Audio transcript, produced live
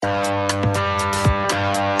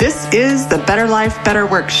is the Better Life, Better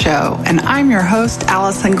Work show, and I'm your host,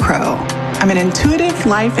 Allison Crow. I'm an intuitive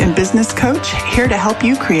life and business coach here to help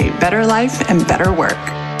you create better life and better work.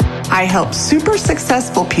 I help super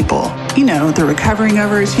successful people, the recovering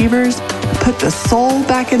overachievers, put the soul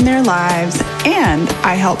back in their lives, and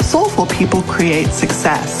I help soulful people create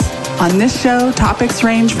success. On this show, topics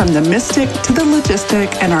range from the mystic to the logistic,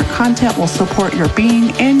 and our content will support your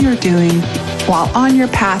being and your doing while on your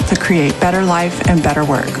path to create better life and better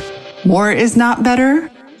work. More is not better.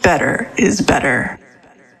 Better is better.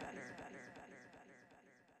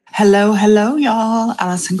 Hello, y'all.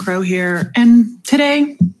 Allison Crow here. And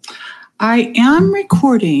today I am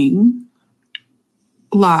recording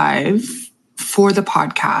live for the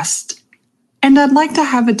podcast, and I'd like to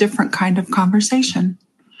have a different kind of conversation.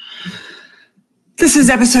 This is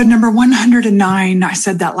episode number 109. I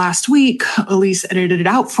said that last week. Elise edited it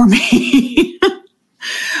out for me.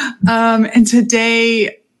 And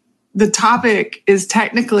today, the topic is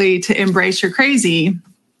technically to embrace your crazy.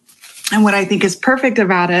 And what I think is perfect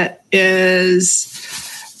about it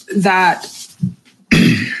is that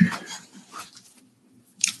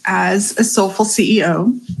as a soulful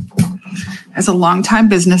CEO, as a longtime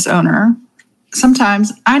business owner,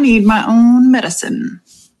 sometimes I need my own medicine.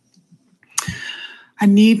 I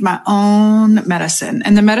need my own medicine.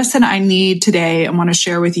 And the medicine I need today, I want to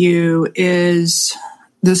share with you, is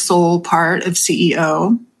the soul part of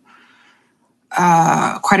CEO.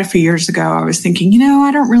 Quite a few years ago, I was thinking,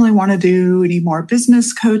 I don't really want to do any more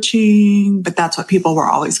business coaching, but that's what people were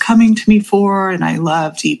always coming to me for. And I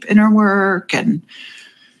love deep inner work. And,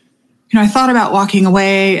 I thought about walking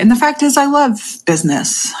away. And the fact is, I love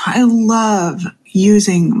business. I love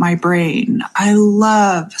using my brain. I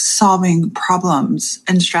love solving problems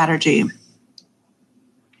and strategy.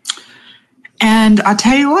 And I'll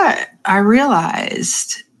tell you what, I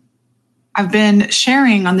realized I've been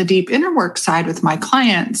sharing on the deep inner work side with my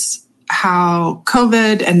clients how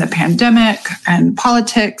COVID and the pandemic and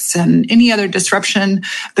politics and any other disruption,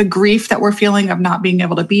 the grief that we're feeling of not being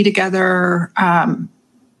able to be together, the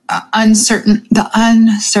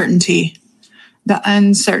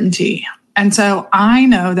uncertainty. And so I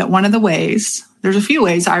know that one of the ways, there's a few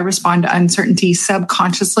ways I respond to uncertainty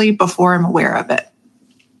subconsciously before I'm aware of it.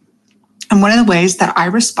 And one of the ways that I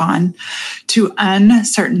respond to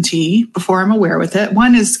uncertainty before I'm aware with it,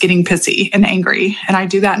 one is getting pissy and angry. And I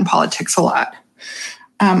do that in politics a lot.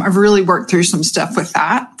 I've really worked through some stuff with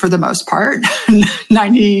that for the most part.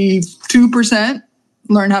 92%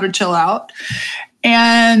 learn how to chill out.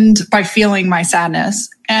 And by feeling my sadness.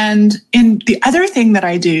 And the other thing that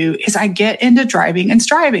I do is I get into driving and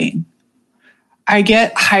striving. I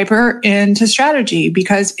get hyper into strategy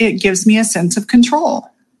because it gives me a sense of control.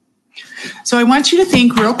 So I want you to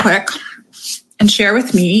think real quick and share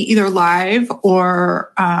with me either live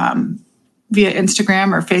or via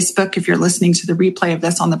Instagram or Facebook if you're listening to the replay of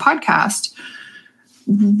this on the podcast.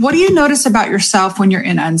 What do you notice about yourself when you're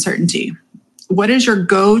in uncertainty? What is your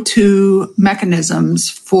go-to mechanisms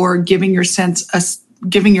for giving yourself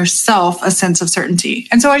a sense of certainty?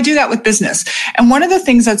 And so I do that with business. And one of the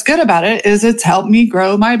things that's good about it is it's helped me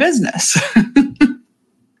grow my business.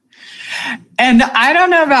 And I don't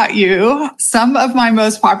know about you, some of my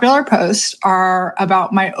most popular posts are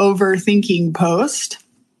about my overthinking post.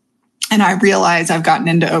 And I realize I've gotten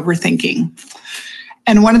into overthinking.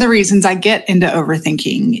 And one of the reasons I get into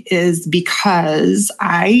overthinking is because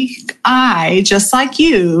I, just like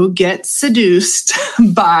you, get seduced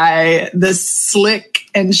by the slick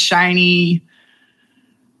and shiny.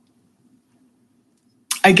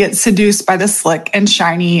 I get seduced by the slick and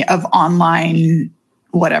shiny of online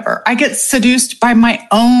whatever. I get seduced by my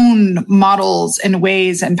own models and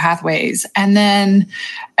ways and pathways. And then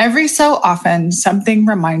every so often, something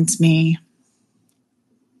reminds me,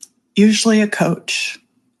 usually a coach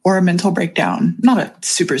or a mental breakdown, not a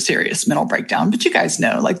super serious mental breakdown, but you guys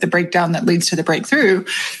know, like the breakdown that leads to the breakthrough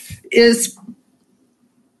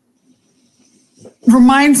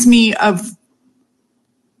reminds me of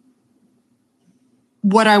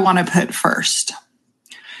what I want to put first.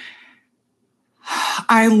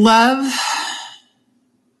 I love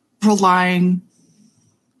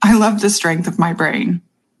the strength of my brain.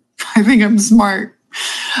 I think I'm smart.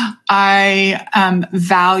 I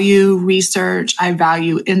value research. I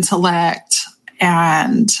value intellect.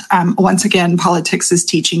 And once again, politics is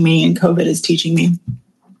teaching me and COVID is teaching me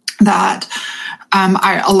that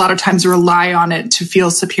I a lot of times rely on it to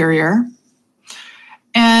feel superior.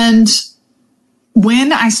 And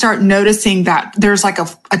when I start noticing that there's like a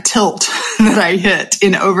tilt that I hit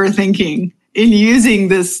in overthinking, in using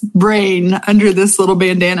this brain under this little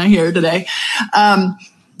bandana here today,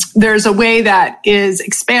 there's a way that is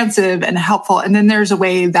expansive and helpful, and then there's a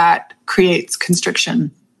way that creates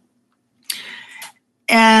constriction.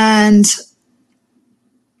 And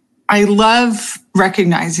I love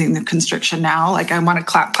recognizing the constriction now. Like, I want to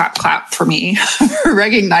clap, clap, clap for me for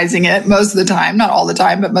recognizing it most of the time, not all the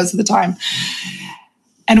time, but most of the time.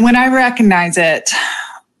 And when I recognize it,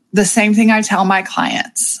 the same thing I tell my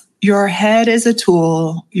clients, your head is a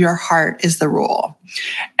tool, your heart is the rule.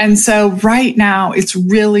 And so right now, it's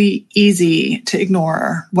really easy to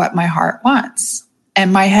ignore what my heart wants.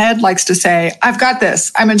 And my head likes to say, I've got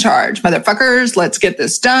this. I'm in charge. Motherfuckers, let's get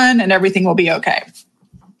this done and everything will be okay.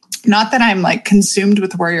 Not that I'm like consumed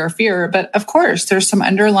with worry or fear, but of course, there's some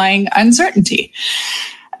underlying uncertainty.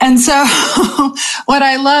 And so what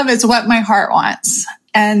I love is what my heart wants.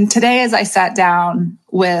 And today, as I sat down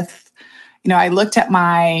with, I looked at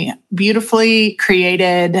my beautifully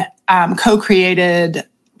created, co-created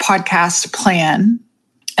podcast plan,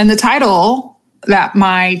 and the title that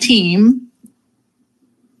my team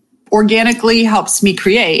organically helps me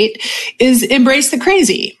create is Embrace the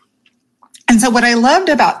Crazy. And so what I loved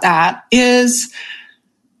about that is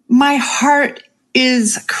my heart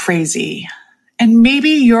is crazy, and maybe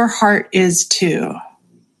your heart is too.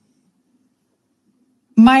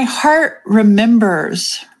 My heart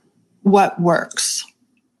remembers what works.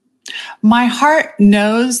 My heart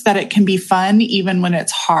knows that it can be fun even when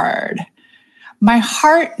it's hard. My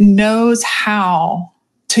heart knows how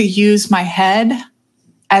to use my head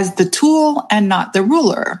as the tool and not the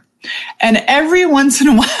ruler. And every once in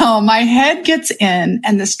a while, my head gets in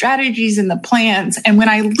and the strategies and the plans. And when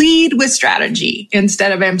I lead with strategy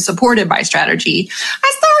instead of am supported by strategy,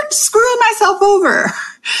 I start screwing myself over.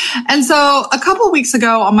 And so a couple of weeks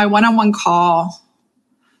ago on my one-on-one call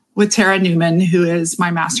with Tara Newman, who is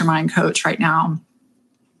my mastermind coach right now,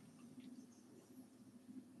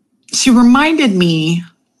 she reminded me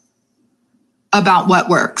about what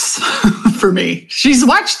works for me. She's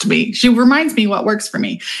watched me. She reminds me what works for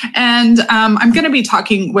me. And I'm going to be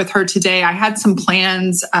talking with her today. I had some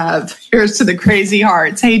plans of here's to the crazy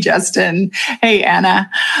hearts. Hey, Justin. Hey, Anna.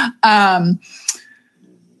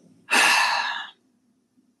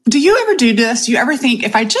 Do you ever do this? Do you ever think,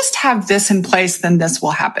 if I just have this in place, then this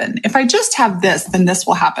will happen? If I just have this, then this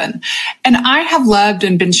will happen. And I have loved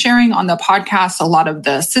and been sharing on the podcast a lot of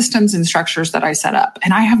the systems and structures that I set up.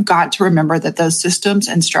 And I have got to remember that those systems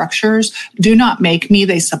and structures do not make me,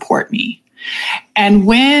 they support me. And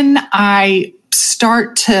when I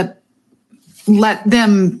start to let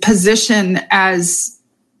them position as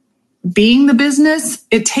being the business,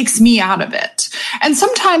 it takes me out of it. And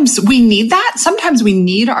sometimes we need that. Sometimes we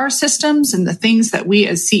need our systems and the things that we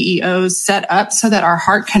as CEOs set up so that our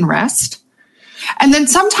heart can rest. And then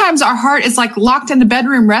sometimes our heart is like locked in the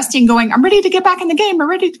bedroom resting, going, I'm ready to get back in the game. I'm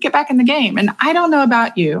ready to get back in the game. And I don't know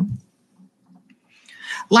about you.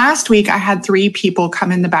 Last week, I had 3 people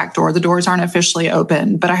come in the back door. The doors aren't officially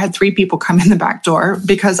open, but I had 3 people come in the back door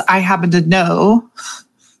because I happen to know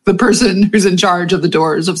the person who's in charge of the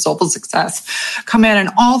doors of Soulful Success come in, and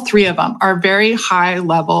all 3 of them are very high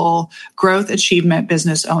level growth achievement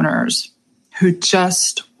business owners who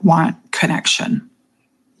just want connection.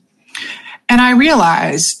 And I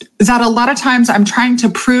realized that a lot of times I'm trying to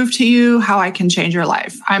prove to you how I can change your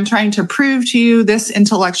life. I'm trying to prove to you this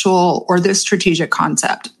intellectual or this strategic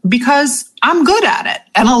concept because I'm good at it.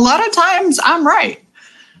 And a lot of times I'm right.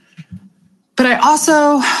 But I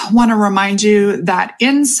also want to remind you that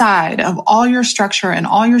inside of all your structure and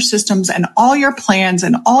all your systems and all your plans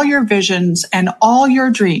and all your visions and all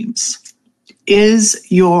your dreams is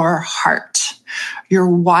your heart, your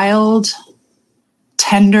wild,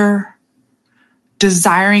 tender,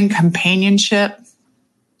 desiring companionship,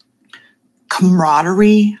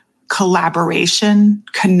 camaraderie, collaboration,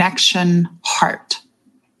 connection, heart.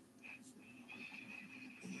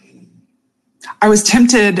 I was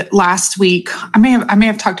tempted last week. I may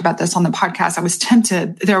have talked about this on the podcast. I was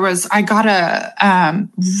tempted. I got a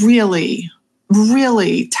really,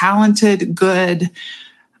 really talented, good,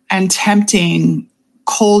 and tempting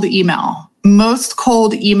cold email. Most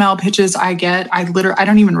cold email pitches I get, I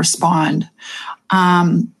don't even respond.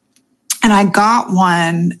 And I got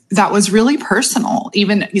one that was really personal,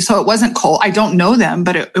 even so it wasn't cold. I don't know them,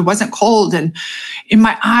 but it wasn't cold. And in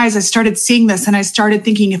my eyes, I started seeing this and I started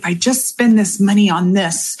thinking, if I just spend this money on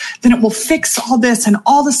this, then it will fix all this. And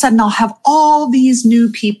all of a sudden I'll have all these new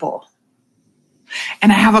people.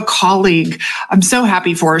 And I have a colleague I'm so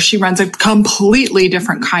happy for her. She runs a completely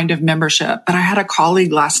different kind of membership. But I had a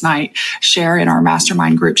colleague last night share in our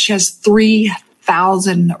mastermind group. She has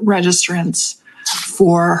 3,000 registrants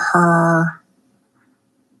for her.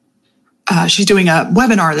 She's doing a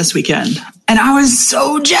webinar this weekend. And I was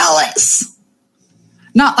so jealous.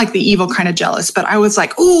 Not like the evil kind of jealous, but I was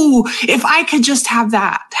like, ooh, if I could just have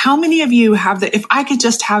that. How many of you have that? If I could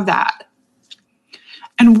just have that.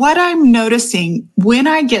 And what I'm noticing when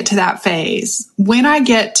I get to that phase, when I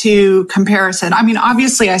get to comparison, I mean,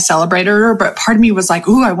 obviously I celebrated her, but part of me was like,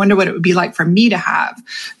 ooh, I wonder what it would be like for me to have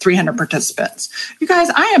 300 participants. You guys,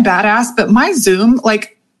 I am badass, but my Zoom,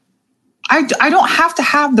 like, I don't have to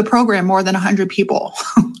have the program more than 100 people.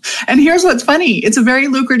 And here's what's funny. It's a very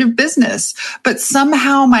lucrative business, but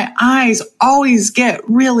somehow my eyes always get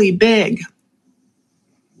really big.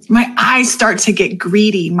 My eyes start to get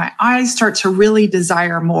greedy. My eyes start to really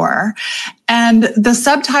desire more. And the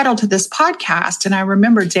subtitle to this podcast, and I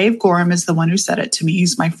remember Dave Gorham is the one who said it to me.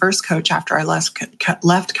 He's my first coach after I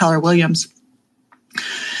left Keller Williams.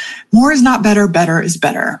 More is not better. Better is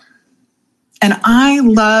better. And I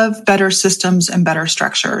love better systems and better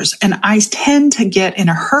structures. And I tend to get in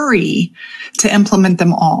a hurry to implement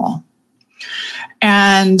them all.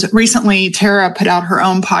 And recently, Tara put out her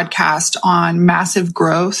own podcast on massive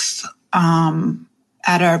growth I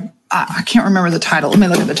can't remember the title. Let me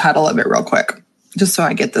look at the title of it real quick, just so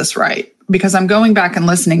I get this right, because I'm going back and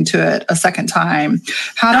listening to it a second time.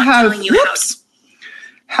 How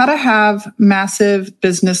to have massive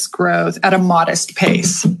business growth at a modest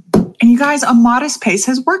pace. And you guys, a modest pace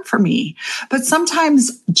has worked for me. But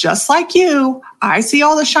sometimes, just like you, I see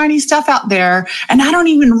all the shiny stuff out there and I don't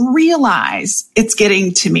even realize it's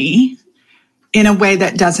getting to me in a way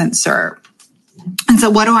that doesn't serve. And so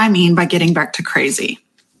what do I mean by getting back to crazy?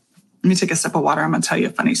 Let me take a sip of water. I'm going to tell you a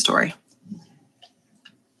funny story.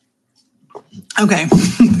 Okay,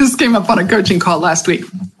 this came up on a coaching call last week.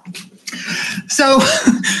 So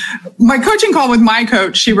my coaching call with my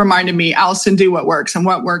coach, she reminded me, Allison, do what works. And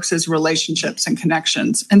what works is relationships and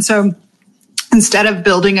connections. And so instead of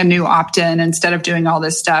building a new opt-in, instead of doing all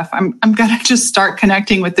this stuff, I'm going to just start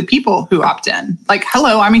connecting with the people who opt in. Like,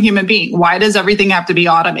 hello, I'm a human being. Why does everything have to be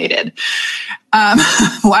automated?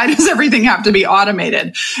 Why does everything have to be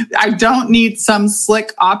automated? I don't need some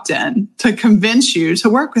slick opt-in to convince you to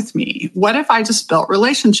work with me. What if I just built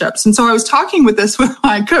relationships? And so I was talking with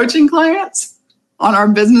my coaching clients on our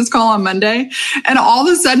business call on Monday. And all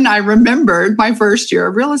of a sudden I remembered my first year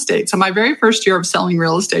of real estate. So my very first year of selling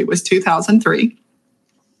real estate was 2003.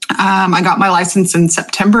 I got my license in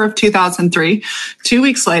September of 2003. 2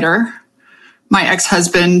 weeks later, my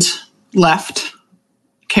ex-husband left,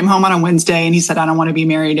 came home on a Wednesday, and he said, I don't want to be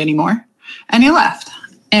married anymore. And he left.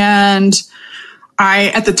 And I,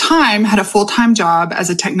 at the time, had a full-time job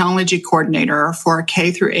as a technology coordinator for a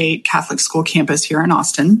K through 8 Catholic school campus here in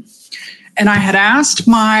Austin. And I had asked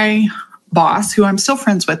my boss, who I'm still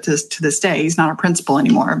friends with to this day, he's not a principal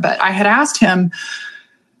anymore, but I had asked him,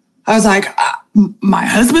 I was like, my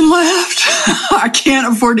husband left. I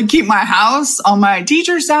can't afford to keep my house on my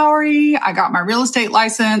teacher's salary. I got my real estate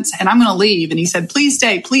license and I'm going to leave. And he said, please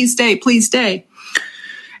stay, please stay, please stay.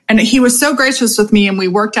 And he was so gracious with me, and we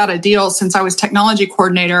worked out a deal. Since I was technology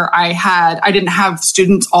coordinator, I didn't have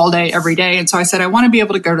students all day, every day. And so I said, I want to be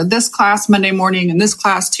able to go to this class Monday morning and this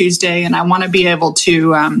class Tuesday. And I want to be able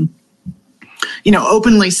to,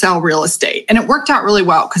 openly sell real estate. And it worked out really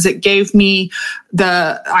well because it gave me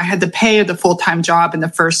I had the pay of the full-time job in the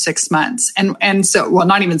first 6 months. And so, well,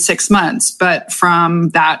 not even 6 months, but from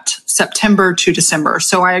that September to December.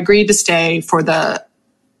 So I agreed to stay for the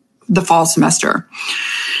fall semester.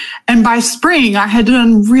 And by spring, I had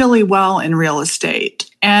done really well in real estate.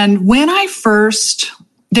 And when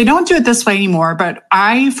they don't do it this way anymore, but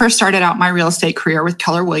I first started out my real estate career with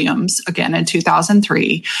Keller Williams, again, in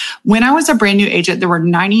 2003. When I was a brand new agent, there were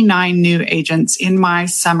 99 new agents in my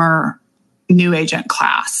summer new agent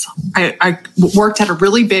class. I worked at a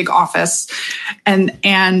really big office, and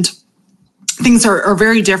things are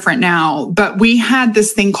very different now, but we had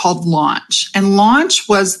this thing called Launch. And Launch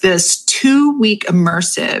was this 2-week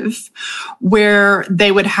immersive where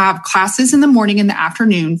they would have classes in the morning and the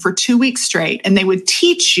afternoon for 2 weeks straight. And they would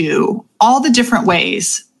teach you all the different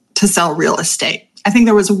ways to sell real estate. I think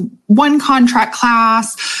there was one contract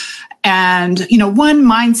class and, one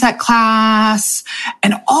mindset class,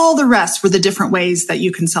 and all the rest were the different ways that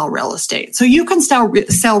you can sell real estate. So you can sell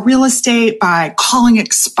real estate by calling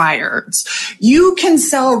expireds. You can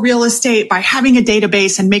sell real estate by having a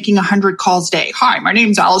database and making 100 calls a day. Hi, my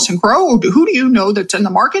name's Allison Crowe. Who do you know that's in the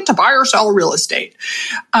market to buy or sell real estate?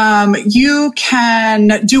 You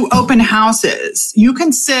can do open houses. You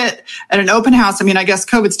can sit at an open house. I mean, I guess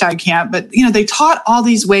COVID style can't, but they taught all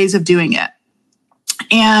these ways of doing it.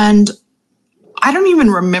 And I don't even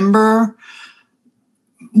remember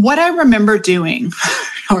what I remember doing.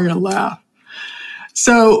 You're going to laugh.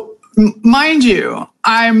 So mind you,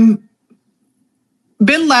 I'm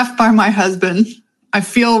been left by my husband. I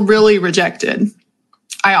feel really rejected.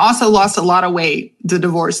 I also lost a lot of weight, the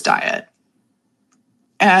divorce diet.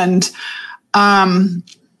 And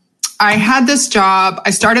I had this job.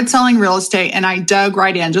 I started selling real estate and I dug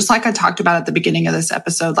right in, just like I talked about at the beginning of this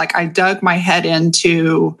episode. Like I dug my head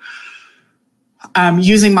into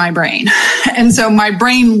using my brain. And so my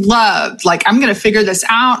brain loved, like, I'm going to figure this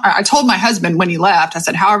out. I told my husband when he left, I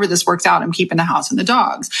said, however this works out, I'm keeping the house and the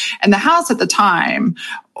dogs. And the house at the time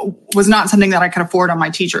was not something that I could afford on my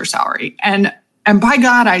teacher salary. And by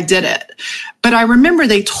God, I did it. But I remember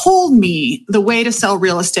they told me the way to sell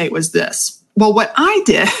real estate was this. Well, what I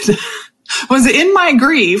did was in my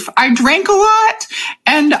grief, I drank a lot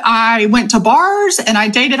and I went to bars and I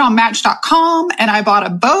dated on Match.com and I bought a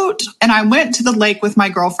boat and I went to the lake with my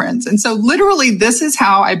girlfriends. And so literally this is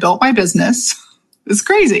how I built my business. It's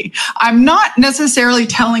crazy. I'm not necessarily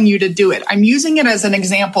telling you to do it. I'm using it as an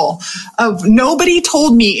example of nobody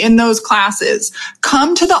told me in those classes,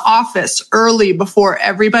 come to the office early before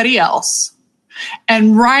everybody else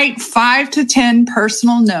and write 5 to 10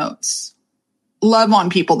 personal notes. Love on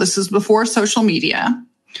people. This is before social media.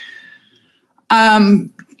 Learn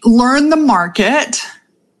the market.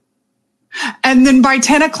 And then by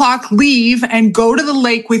 10 o'clock, leave and go to the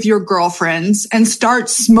lake with your girlfriends and start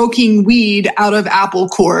smoking weed out of apple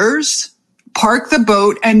cores, park the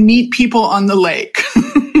boat and meet people on the lake.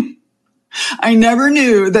 I never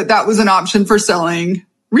knew that that was an option for selling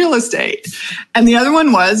real estate. And the other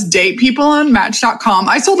one was date people on Match.com.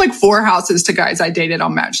 I sold like 4 houses to guys I dated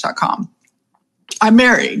on Match.com. I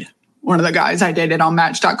married one of the guys I dated on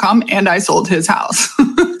Match.com and I sold his house.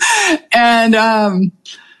 And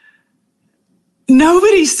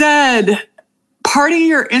nobody said, party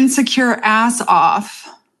your insecure ass off,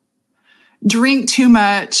 drink too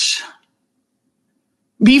much,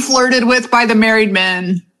 be flirted with by the married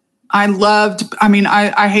men.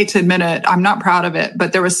 I hate to admit it, I'm not proud of it,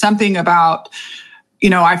 but there was something about,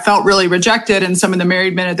 I felt really rejected and some of the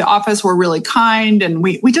married men at the office were really kind and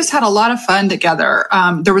we just had a lot of fun together.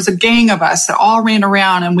 There was a gang of us that all ran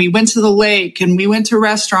around and we went to the lake and we went to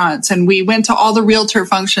restaurants and we went to all the realtor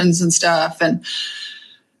functions and stuff. And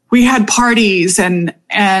we had parties and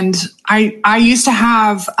I used to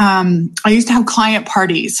have client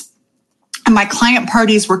parties. And my client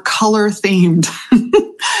parties were color themed.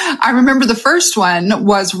 I remember the first one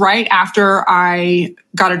was right after I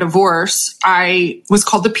got a divorce. I was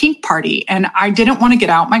called the Pink Party and I didn't want to get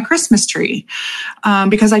out my Christmas tree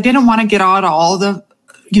because I didn't want to get out all the,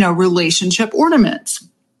 relationship ornaments.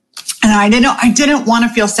 And I didn't want to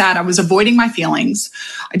feel sad. I was avoiding my feelings.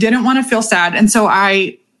 I didn't want to feel sad. And so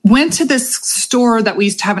I went to this store that we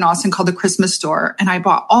used to have in Austin called the Christmas store. And I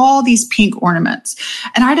bought all these pink ornaments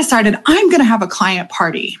and I decided I'm going to have a client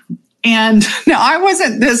party. And now I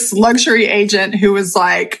wasn't this luxury agent who was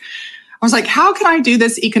like, how can I do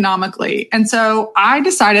this economically? And so I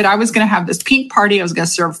decided I was going to have this pink party. I was going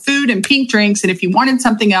to serve food and pink drinks. And if you wanted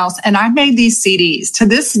something else, and I made these CDs to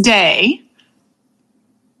this day,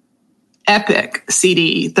 epic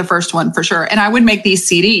CD, the first one for sure. And I would make these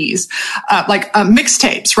CDs, like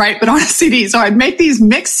mixtapes, right? But on a CD. So I'd make these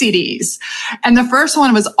mixed CDs. And the first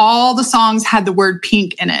one was all the songs had the word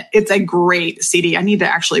pink in it. It's a great CD. I need to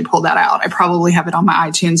actually pull that out. I probably have it on my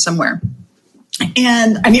iTunes somewhere.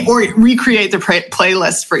 And or recreate the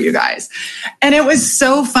playlist for you guys. And it was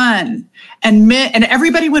so fun. And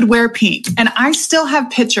everybody would wear pink. And I still have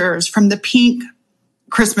pictures from the pink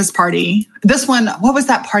Christmas party. This one, what was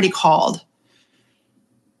that party called?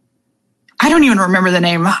 I don't even remember the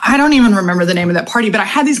name. I don't even remember the name of that party, but I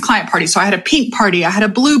had these client parties. So I had a pink party. I had a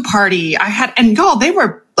blue party. And y'all, they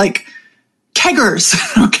were like keggers.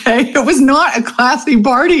 Okay. It was not a classy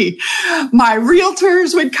party. My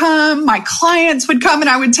realtors would come, my clients would come, and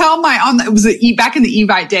I would tell it was back in the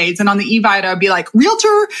Evite days. And on the Evite, I'd be like,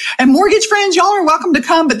 realtor and mortgage friends, y'all are welcome to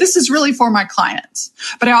come, but this is really for my clients.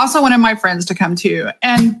 But I also wanted my friends to come too.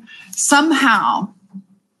 And somehow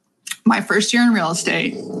my first year in real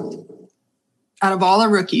estate, out of all the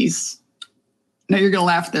rookies, now you're going to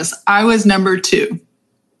laugh at this, I was number 2.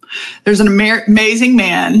 There's an amazing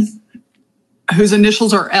man whose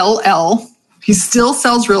initials are LL. He still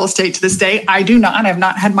sells real estate to this day. I do not. I have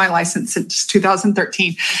not had my license since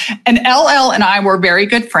 2013. And LL and I were very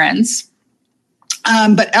good friends.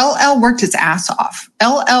 But LL worked his ass off.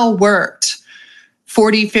 LL worked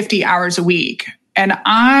 40, 50 hours a week. And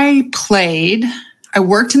I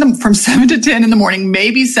worked from 7 to 10 in the morning,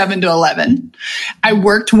 maybe 7 to 11. I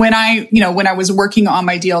worked when I was working on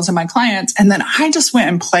my deals and my clients. And then I just went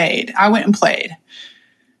and played.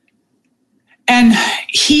 And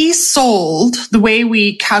he sold, the way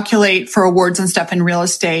we calculate for awards and stuff in real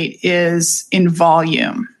estate is in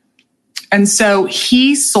volume. And so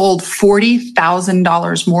he sold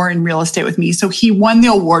 $40,000 more in real estate with me. So he won the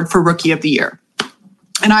award for Rookie of the Year.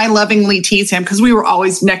 And I lovingly tease him because we were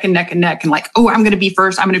always neck and neck and neck and like, oh, I'm going to be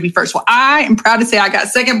first. I'm going to be first. Well, I am proud to say I got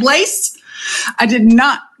second place. I did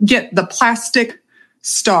not get the plastic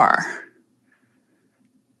star,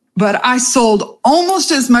 but I sold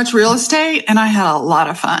almost as much real estate and I had a lot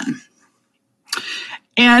of fun.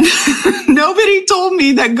 And nobody told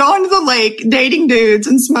me that going to the lake, dating dudes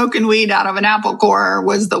and smoking weed out of an apple core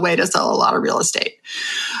was the way to sell a lot of real estate.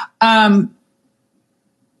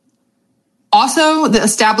 Also, the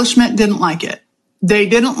establishment didn't like it. They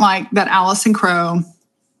didn't like that Allison Crow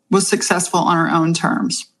was successful on her own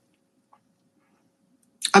terms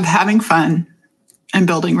of having fun and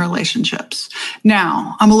building relationships.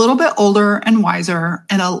 Now, I'm a little bit older and wiser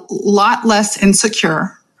and a lot less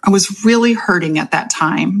insecure. I was really hurting at that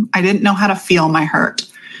time. I didn't know how to feel my hurt.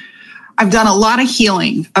 I've done a lot of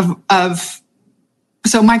healing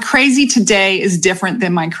so my crazy today is different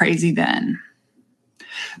than my crazy then.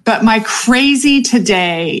 But my crazy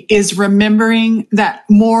today is remembering that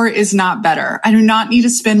more is not better. I do not need to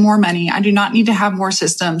spend more money. I do not need to have more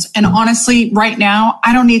systems. And honestly, right now,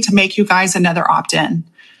 I don't need to make you guys another opt-in.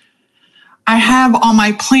 I have all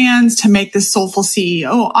my plans to make this Soulful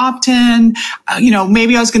CEO opt-in.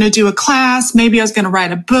 Maybe I was going to do a class. Maybe I was going to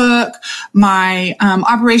write a book. My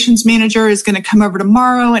operations manager is going to come over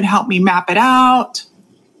tomorrow and help me map it out.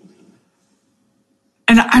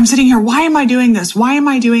 And I'm sitting here, why am I doing this? Why am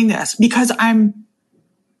I doing this? Because I'm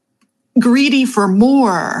greedy for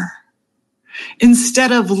more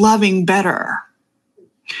instead of loving better.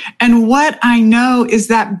 And what I know is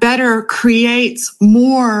that better creates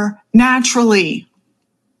more naturally.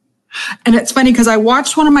 And it's funny because I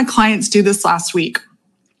watched one of my clients do this last week.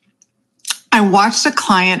 I watched a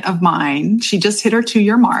client of mine. She just hit her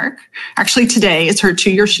 2-year mark. Actually, today is her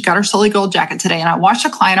 2 year. She got her Sully Gold jacket today. And I watched a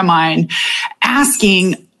client of mine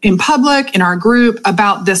asking in public in our group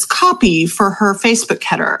about this copy for her Facebook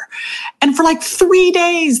header. And for like 3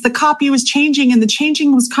 days, the copy was changing and the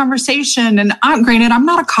changing was conversation. And granted, I'm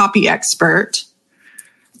not a copy expert,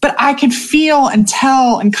 but I could feel and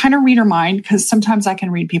tell and kind of read her mind because sometimes I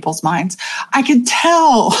can read people's minds. I could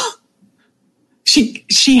tell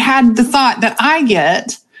she had the thought that I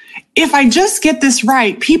get, if I just get this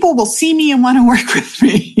right, people will see me and want to work with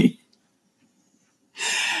me.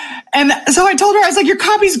 And so I told her, I was like, your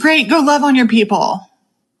copy's great. Go love on your people.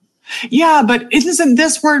 Yeah, but isn't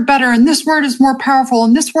this word better? And this word is more powerful.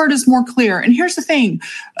 And this word is more clear. And here's the thing.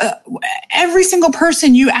 Every single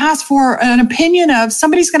person you ask for an opinion of,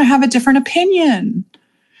 somebody's going to have a different opinion.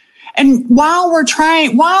 And while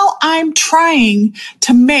I'm trying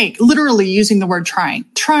to make, literally using the word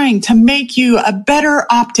trying to make you a better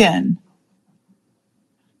opt-in,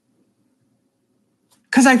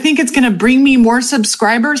 because I think it's going to bring me more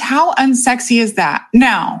subscribers. How unsexy is that?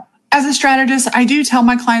 Now, as a strategist, I do tell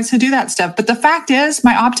my clients to do that stuff. But the fact is,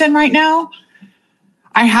 my opt-in right now,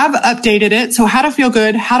 I have updated it. So how to feel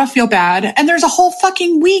good, how to feel bad. And there's a whole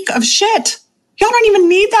fucking week of shit. Y'all don't even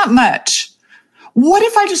need that much. What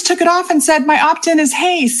if I just took it off and said my opt-in is,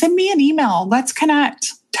 hey, send me an email. Let's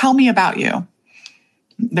connect. Tell me about you.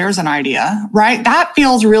 There's an idea, right? That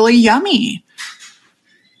feels really yummy.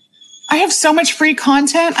 I have so much free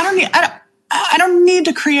content. I don't need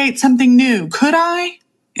to create something new. Could I?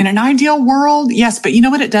 In an ideal world, yes. But you know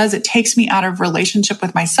what it does? It takes me out of relationship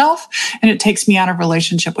with myself and it takes me out of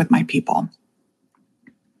relationship with my people.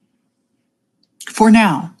 For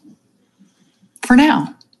now.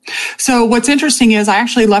 So what's interesting is I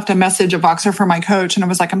actually left a message, a Voxer for my coach, and I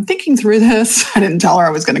was like, I'm thinking through this. I didn't tell her I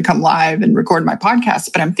was going to come live and record my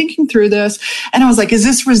podcast, but I'm thinking through this. And I was like, is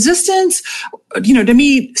this resistance, to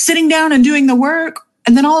me sitting down and doing the work?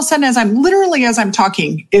 And then all of a sudden, as I'm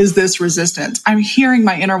talking, is this resistance? I'm hearing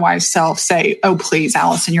my inner wise self say, oh, please,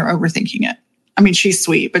 Allison, you're overthinking it. I mean, she's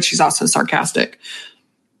sweet, but she's also sarcastic.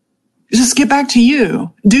 Just get back to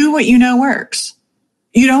you. Do what you know works.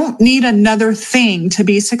 You don't need another thing to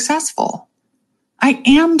be successful. I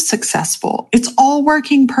am successful. It's all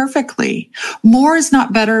working perfectly. More is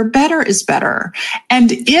not better. Better is better.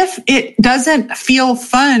 And if it doesn't feel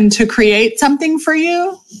fun to create something for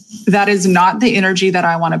you, that is not the energy that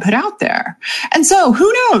I want to put out there. And so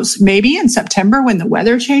who knows, maybe in September when the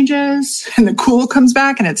weather changes and the cool comes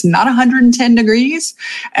back and it's not 110 degrees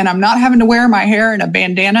and I'm not having to wear my hair in a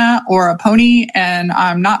bandana or a pony and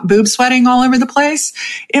I'm not boob sweating all over the place,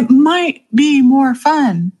 it might be more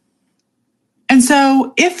fun. And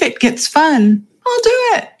so if it gets fun, I'll do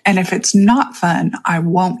it. And if it's not fun, I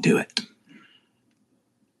won't do it.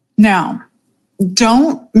 Now,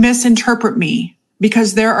 don't misinterpret me,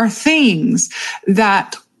 because there are things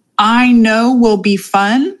that I know will be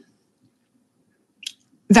fun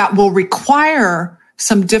that will require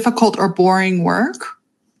some difficult or boring work.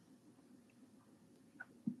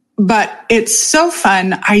 But it's so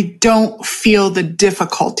fun, I don't feel the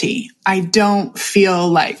difficulty. I don't feel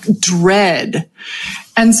like dread.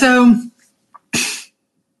 And so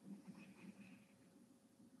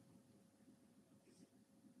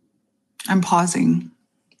I'm pausing.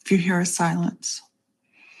 If you hear a silence,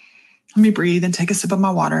 let me breathe and take a sip of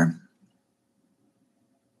my water.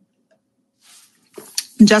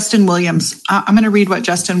 Justin Williams. I'm going to read what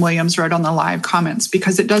Justin Williams wrote on the live comments,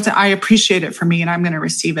 because it doesn't, I appreciate it for me and I'm going to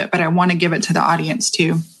receive it, but I want to give it to the audience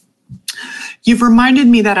too. You've reminded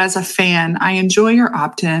me that as a fan, I enjoy your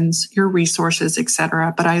opt-ins, your resources,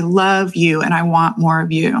 etc., but I love you and I want more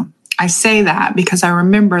of you. I say that because I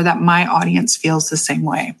remember that my audience feels the same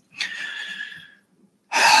way.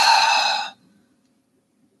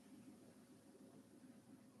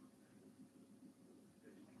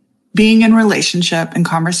 Being in relationship and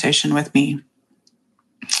conversation with me,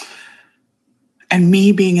 and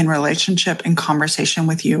me being in relationship and conversation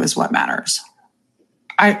with you is what matters.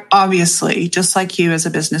 I obviously, just like you as a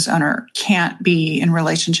business owner, can't be in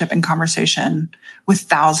relationship and conversation with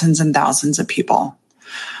thousands and thousands of people.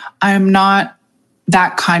 I am not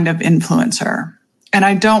that kind of influencer. And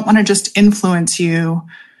I don't want to just influence you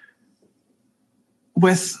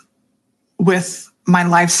with my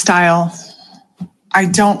lifestyle. I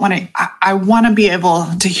don't want to, I want to be able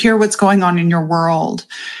to hear what's going on in your world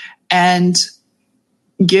and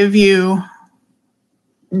give you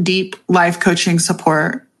deep life coaching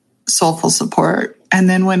support, soulful support. And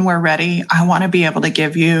then when we're ready, I want to be able to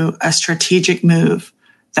give you a strategic move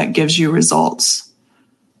that gives you results.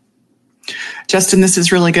 Justin, this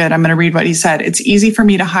is really good. I'm going to read what he said. It's easy for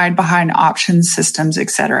me to hide behind options, systems,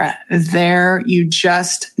 etc. There, you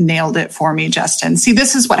just nailed it for me, Justin. See,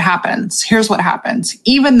 this is what happens. Here's what happens.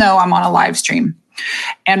 Even though I'm on a live stream,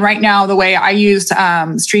 and right now the way I use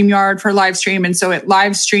StreamYard for live stream, and so it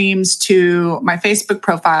live streams to my Facebook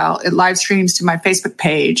profile, it live streams to my Facebook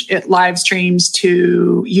page, it live streams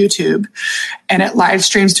to YouTube, and it live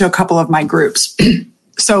streams to a couple of my groups.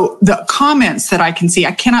 So the comments that I can see,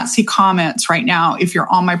 I cannot see comments right now if you're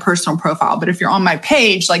on my personal profile, but if you're on my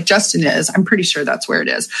page like Justin is, I'm pretty sure that's where it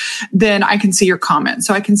is, then I can see your comments.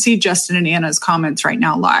 So I can see Justin and Anna's comments right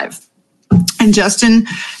now live. And Justin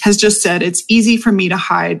has just said, it's easy for me to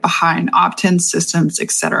hide behind opt-in systems,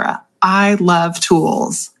 etc. I love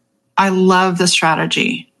tools. I love the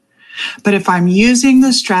strategy. But if I'm using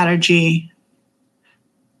the strategy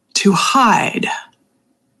to hide,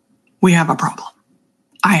 we have a problem.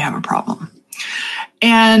 I have a problem.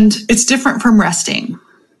 And it's different from resting.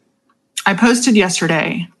 I posted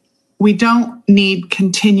yesterday, we don't need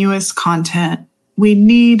continuous content. We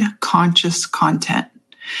need conscious content.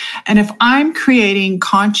 And if I'm creating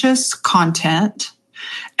conscious content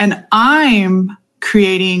and I'm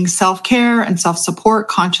creating self-care and self-support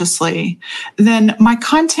consciously, then my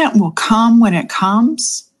content will come when it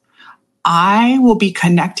comes. I will be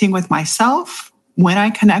connecting with myself when I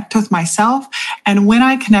connect with myself and when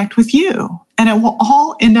I connect with you, and it will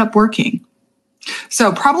all end up working.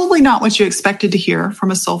 So probably not what you expected to hear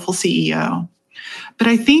from a soulful CEO, but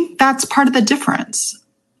I think that's part of the difference.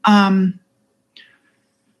 As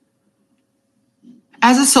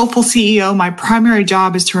a soulful CEO, my primary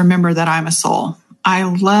job is to remember that I'm a soul. I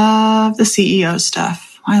love the CEO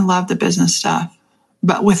stuff. I love the business stuff,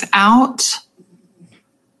 but without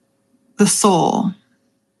the soul,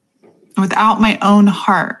 without my own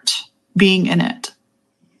heart being in it,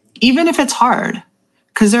 even if it's hard,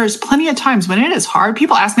 because there's plenty of times when it is hard.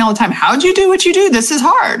 People ask me all the time, how'd you do what you do? This is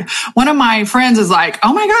hard. One of my friends is like,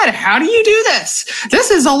 oh my God, how do you do this?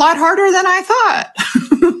 This is a lot harder than I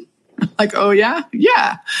thought. Like, oh yeah?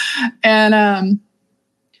 Yeah. And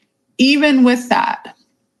even with that,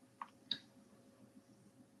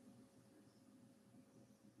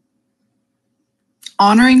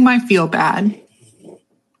 honoring my feel bad,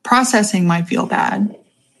 processing my feel bad,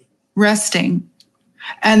 resting,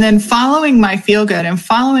 and then following my feel good and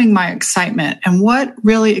following my excitement. And what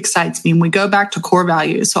really excites me, and we go back to core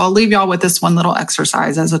values. So I'll leave y'all with this one little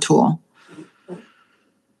exercise as a tool.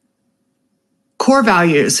 Core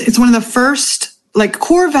values. It's one of the first, like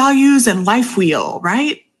core values and life wheel,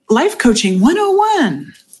 right? Life coaching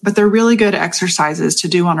 101. But they're really good exercises to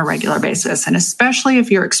do on a regular basis. And especially if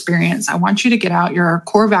you're experienced, I want you to get out your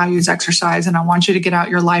core values exercise and I want you to get out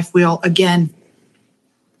your life wheel again.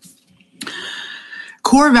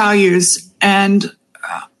 Core values and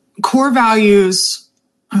core values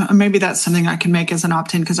maybe that's something I can make as an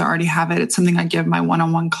opt-in because I already have it. It's something I give my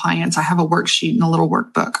one-on-one clients. I have a worksheet and a little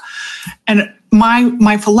workbook. And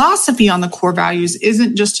my philosophy on the core values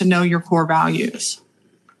isn't just to know your core values.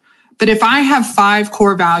 But if I have 5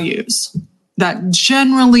 core values that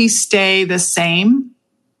generally stay the same,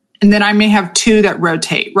 and then I may have 2 that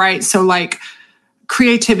rotate, right? So like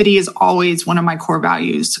creativity is always one of my core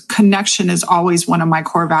values. Connection is always one of my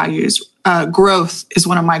core values. Growth is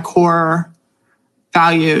one of my core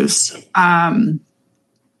values. I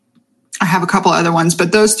have a couple other ones,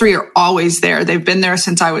 but those 3 are always there. They've been there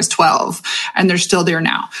since I was 12 and they're still there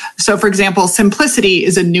now. So for example, simplicity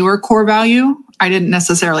is a newer core value. I didn't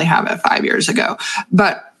necessarily have it 5 years ago,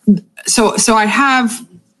 but so I have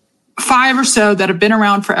 5 or so that have been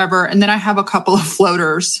around forever. And then I have a couple of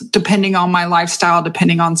floaters, depending on my lifestyle,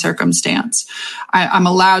 depending on circumstance. I'm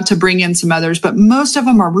allowed to bring in some others, but most of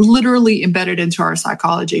them are literally embedded into our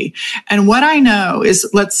psychology. And what I know is,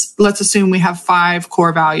 let's assume we have 5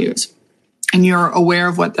 core values and you're aware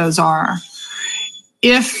of what those are.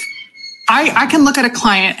 If I can look at a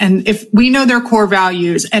client and if we know their core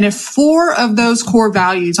values, and if 4 of those core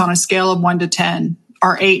values on a scale of 1 to 10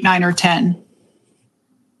 are 8, 9, or 10,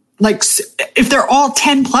 like if they're all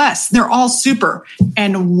 10 plus, they're all super.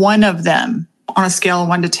 And one of them on a scale of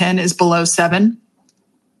 1 to 10 is below 7.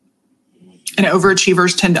 And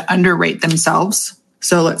overachievers tend to underrate themselves.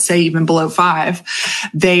 So let's say even below 5,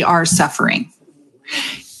 they are suffering.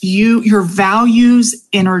 Your values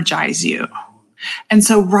energize you. And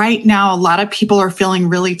so right now, a lot of people are feeling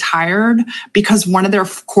really tired because one of their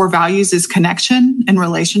core values is connection and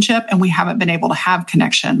relationship. And we haven't been able to have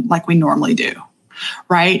connection like we normally do.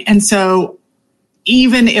 Right. And so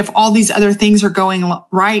even if all these other things are going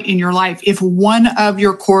right in your life, if one of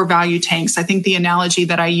your core value tanks, I think the analogy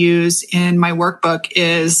that I use in my workbook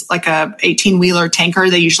is like a 18-wheeler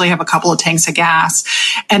tanker. They usually have a couple of tanks of gas.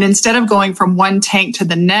 And instead of going from one tank to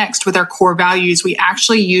the next with our core values, we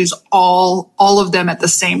actually use all of them at the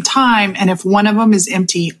same time. And if one of them is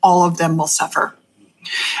empty, all of them will suffer.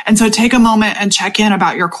 And so take a moment and check in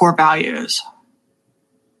about your core values.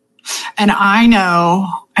 And I know,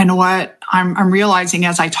 and what I'm realizing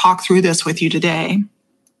as I talk through this with you today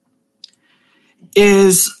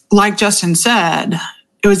is, like Justin said,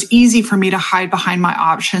 it was easy for me to hide behind my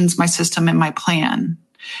options, my system, and my plan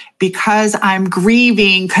because I'm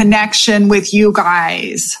grieving connection with you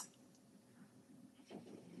guys.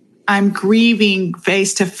 I'm grieving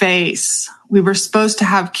face to face. We were supposed to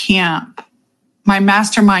have camp. My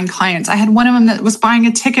mastermind clients, I had one of them that was buying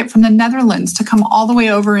a ticket from the Netherlands to come all the way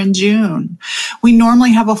over in June. We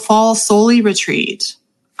normally have a fall Soli retreat.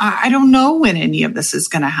 I don't know when any of this is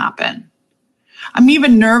going to happen. I'm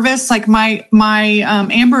even nervous. Like my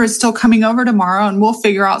Amber is still coming over tomorrow and we'll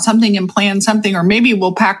figure out something and plan something, or maybe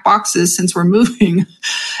we'll pack boxes since we're moving.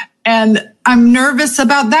 And I'm nervous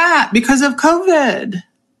about that because of COVID.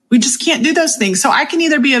 We just can't do those things. So I can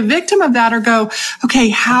either be a victim of that or go, okay,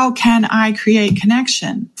 how can I create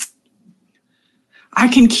connection? I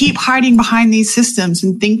can keep hiding behind these systems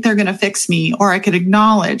and think they're going to fix me, or I could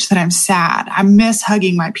acknowledge that I'm sad. I miss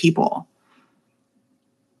hugging my people.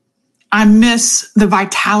 I miss the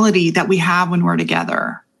vitality that we have when we're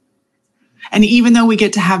together. And even though we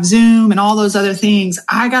get to have Zoom and all those other things,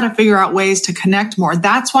 I got to figure out ways to connect more.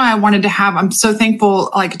 That's why I wanted to I'm so thankful,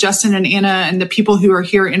 like Justin and Anna and the people who are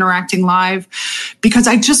here interacting live, because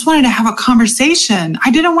I just wanted to have a conversation.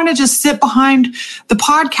 I didn't want to just sit behind the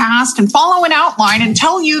podcast and follow an outline and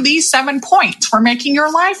tell you these 7 points for making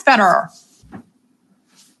your life better.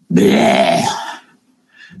 Blech.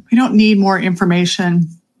 We don't need more information.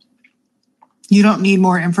 You don't need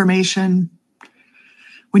more information.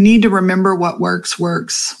 We need to remember what works,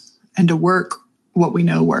 and to work what we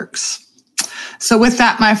know works. So with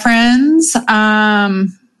that, my friends, it's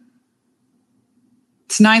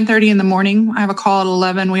 9:30 in the morning. I have a call at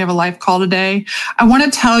 11. We have a live call today. I want to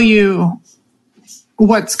tell you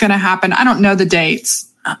what's going to happen. I don't know the dates.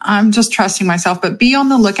 I'm just trusting myself, but be on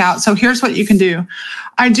the lookout. So here's what you can do.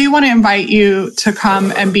 I do want to invite you to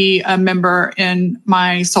come and be a member in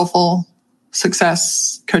my Soulful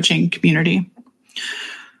Success coaching community.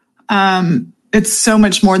 It's so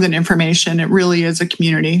much more than information. It really is a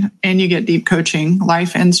community, and you get deep coaching,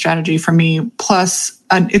 life and strategy from me. Plus,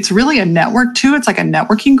 it's really a network too. It's like a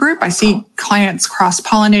networking group. I see clients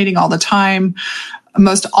cross-pollinating all the time.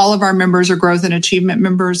 Most all of our members are growth and achievement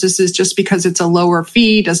members. This is just because it's a lower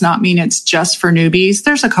fee does not mean it's just for newbies.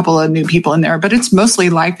 There's a couple of new people in there, but it's mostly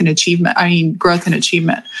life and achievement. Growth and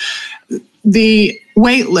achievement. The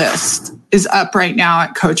wait list is up right now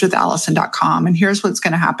at coachwithallison.com. And here's what's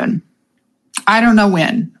going to happen. I don't know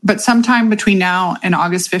when, but sometime between now and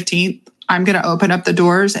August 15th, I'm going to open up the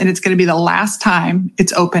doors, and it's going to be the last time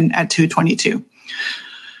it's open at 222.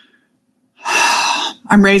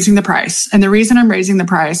 I'm raising the price. And the reason I'm raising the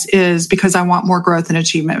price is because I want more growth and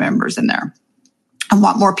achievement members in there. I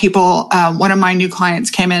want more people. One of my new clients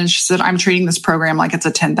came in and she said, I'm treating this program like it's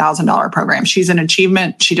a $10,000 program. She's an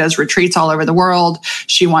achievement. She does retreats all over the world.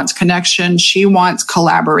 She wants connection. She wants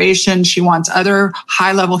collaboration. She wants other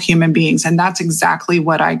high-level human beings. And that's exactly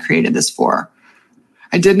what I created this for.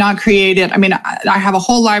 I did not create it. I mean, I have a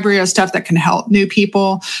whole library of stuff that can help new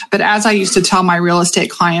people. But as I used to tell my real estate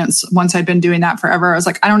clients, once I'd been doing that forever, I was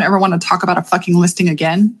like, I don't ever want to talk about a fucking listing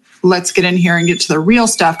again. Let's get in here and get to the real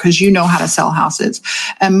stuff because you know how to sell houses.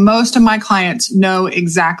 And most of my clients know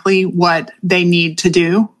exactly what they need to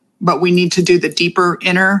do, but we need to do the deeper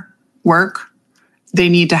inner work. They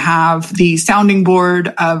need to have the sounding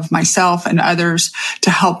board of myself and others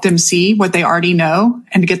to help them see what they already know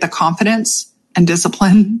and to get the confidence and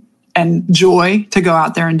discipline and joy to go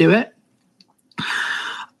out there and do it.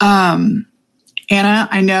 Anna,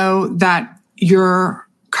 I know that your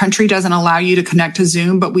country doesn't allow you to connect to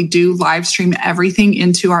Zoom, but we do live stream everything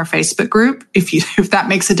into our Facebook group. If that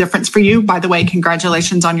makes a difference for you, by the way,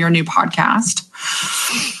 congratulations on your new podcast.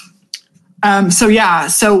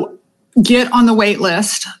 So get on the wait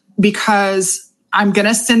list because I'm going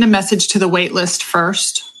to send a message to the wait list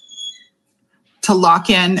first to lock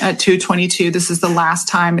in at 222. This is the last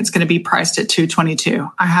time it's going to be priced at 222.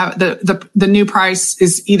 I have the new price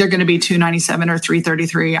is either going to be 297 or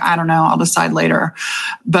 333. I don't know. I'll decide later.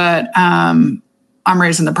 But I'm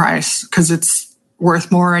raising the price because it's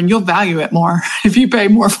worth more and you'll value it more if you pay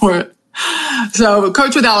more for it. So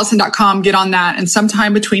coachwithallison.com, get on that. And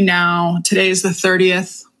sometime between now, today is the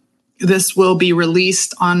 30th. This will be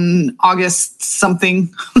released on August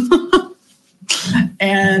something.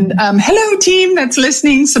 And hello, team that's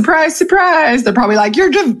listening. Surprise, surprise. They're probably like, you're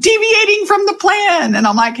deviating from the plan. And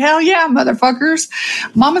I'm like, hell yeah, motherfuckers.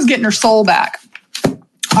 Mama's getting her soul back.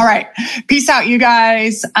 All right. Peace out, you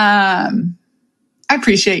guys. I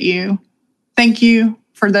appreciate you. Thank you.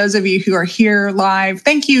 For those of you who are here live,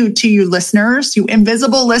 thank you to you listeners, you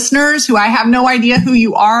invisible listeners who I have no idea who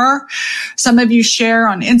you are. Some of you share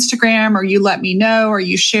on Instagram or you let me know or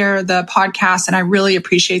you share the podcast. And I really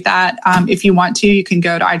appreciate that. If you want to, you can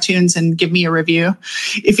go to iTunes and give me a review.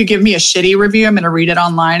 If you give me a shitty review, I'm going to read it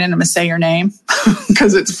online and I'm going to say your name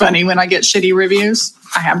because it's funny when I get shitty reviews.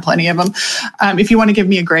 I have plenty of them. If you want to give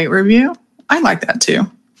me a great review, I like that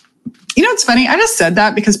too. You know, it's funny. I just said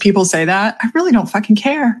that because people say that. I really don't fucking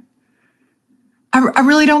care. I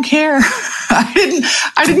really don't care.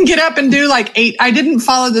 I didn't get up and do like 8. I didn't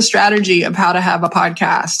follow the strategy of how to have a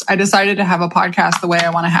podcast. I decided to have a podcast the way I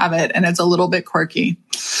want to have it. And it's a little bit quirky.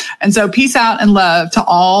 And so peace out and love to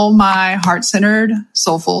all my heart-centered,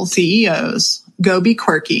 soulful CEOs. Go be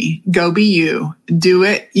quirky. Go be you. Do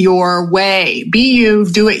it your way. Be you.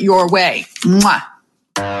 Do it your way. Mwah.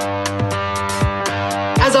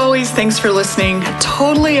 As always, thanks for listening.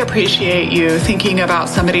 Totally appreciate you thinking about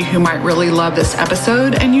somebody who might really love this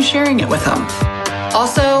episode and you sharing it with them.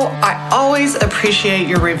 Also, I always appreciate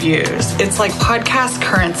your reviews. It's like podcast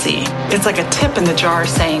currency. It's like a tip in the jar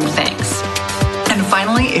saying thanks. And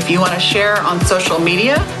finally, if you want to share on social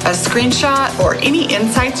media, a screenshot or any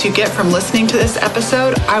insights you get from listening to this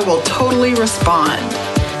episode, I will totally respond.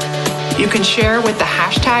 You can share with the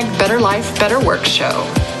hashtag Better Life, Better Work Show.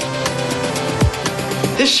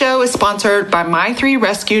 This show is sponsored by my 3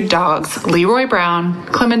 rescued dogs, Leroy Brown,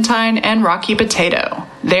 Clementine, and Rocky Potato.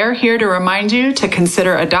 They're here to remind you to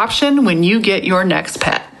consider adoption when you get your next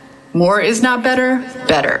pet. More is not better,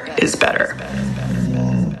 better is better.